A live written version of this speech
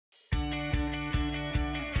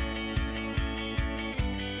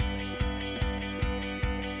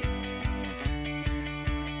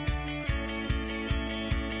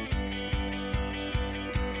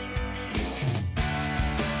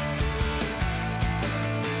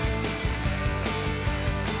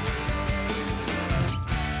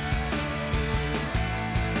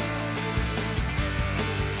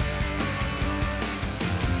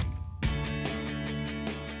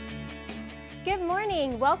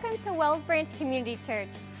welcome to Wells Branch Community Church.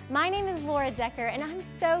 My name is Laura Decker, and I'm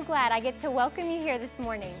so glad I get to welcome you here this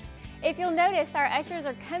morning. If you'll notice, our ushers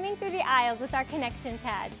are coming through the aisles with our connection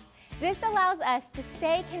pads. This allows us to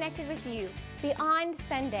stay connected with you beyond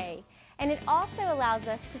Sunday, and it also allows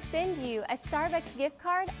us to send you a Starbucks gift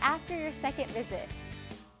card after your second visit.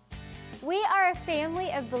 We are a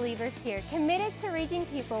family of believers here committed to reaching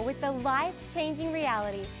people with the life-changing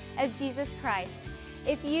reality of Jesus Christ.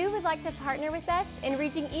 If you would like to partner with us in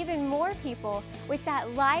reaching even more people with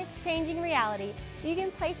that life-changing reality, you can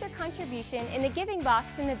place your contribution in the giving box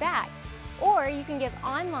in the back, or you can give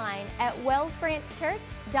online at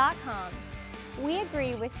wellsbranchchurch.com. We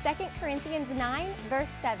agree with 2 Corinthians 9, verse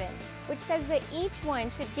 7, which says that each one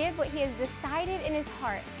should give what he has decided in his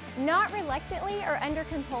heart, not reluctantly or under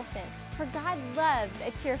compulsion, for God loves a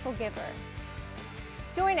cheerful giver.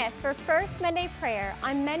 Join us for First Monday Prayer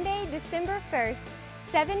on Monday, December 1st,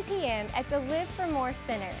 7 p.m. at the Live for More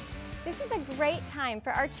Center. This is a great time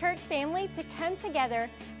for our church family to come together,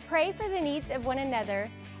 pray for the needs of one another,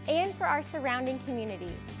 and for our surrounding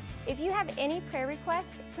community. If you have any prayer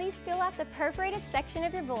requests, please fill out the perforated section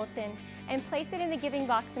of your bulletin and place it in the giving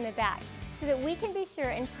box in the back so that we can be sure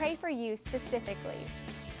and pray for you specifically.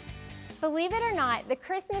 Believe it or not, the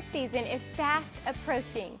Christmas season is fast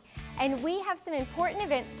approaching, and we have some important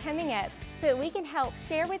events coming up so that we can help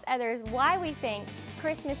share with others why we think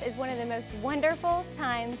Christmas is one of the most wonderful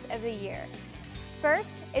times of the year. First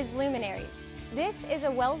is Luminaries. This is a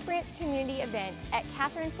Wells Branch community event at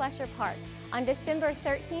Catherine Flesher Park on December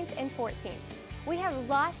 13th and 14th. We have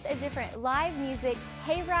lots of different live music,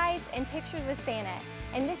 hay rides, and pictures with Santa,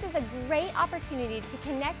 and this is a great opportunity to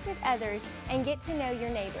connect with others and get to know your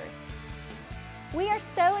neighbors. We are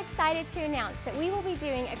so excited to announce that we will be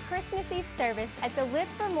doing a Christmas Eve service at the Live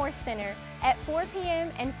for More Center at 4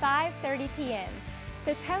 p.m. and 5:30 p.m.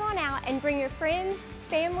 So come on out and bring your friends,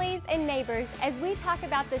 families, and neighbors as we talk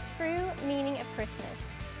about the true meaning of Christmas.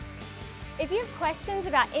 If you have questions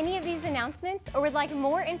about any of these announcements or would like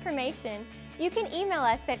more information, you can email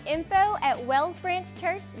us at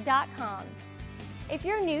info@wellsbranchchurch.com. If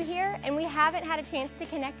you're new here and we haven't had a chance to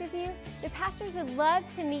connect with you, the pastors would love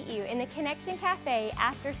to meet you in the Connection Cafe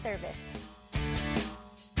after service.